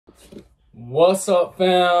What's up,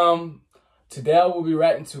 fam? Today I will be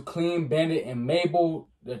reacting to Clean Bandit and Mabel,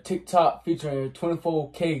 the TikTok featuring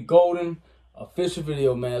 24kgoldn official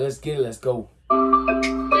video, man. Let's get it, let's go.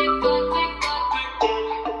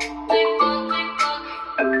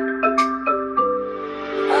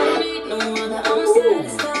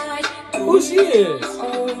 Who she is?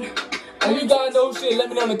 If you guys know who she is, let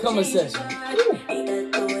me know in the comment section.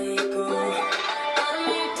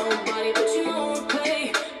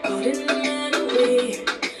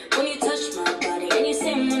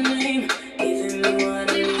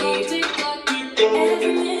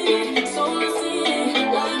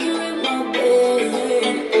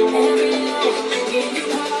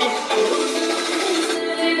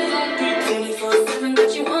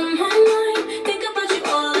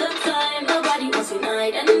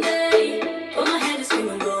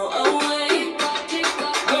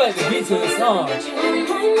 I like the beat to the song.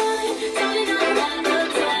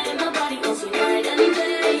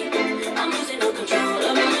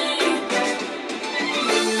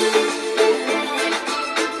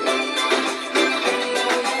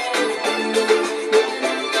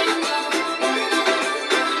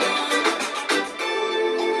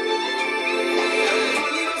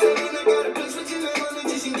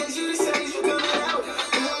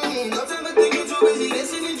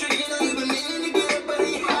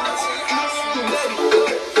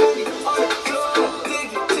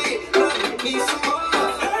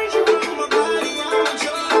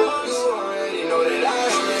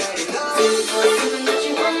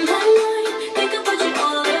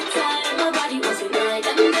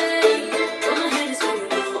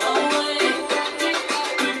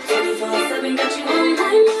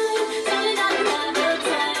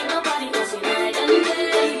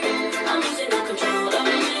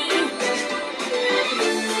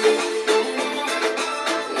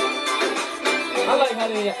 I like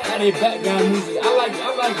how they background music. I like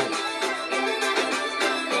it.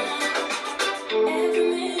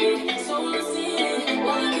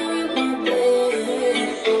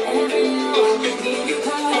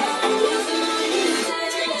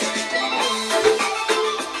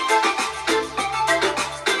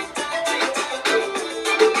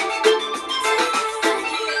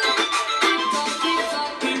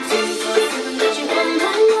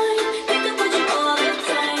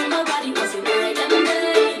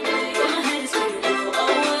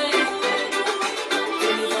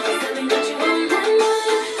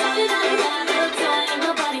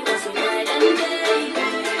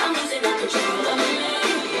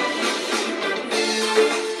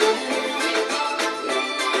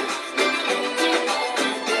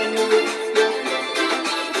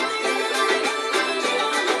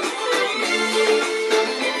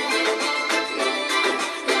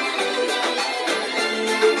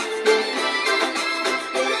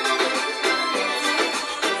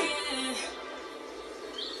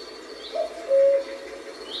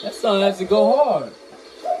 That song has to go hard.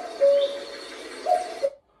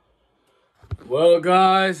 Well,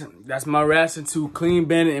 guys, that's my reaction to Clean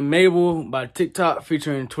Bandit and Mabel by TikTok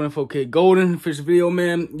featuring 24kgoldn official video,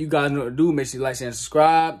 man. You guys know what to do. Make sure you like, share, and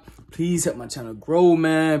subscribe. Please help my channel grow,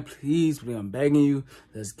 man. Please, I'm begging you.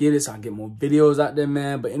 Let's get it so I can get more videos out there,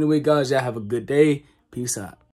 man. But anyway, guys, y'all have a good day. Peace out.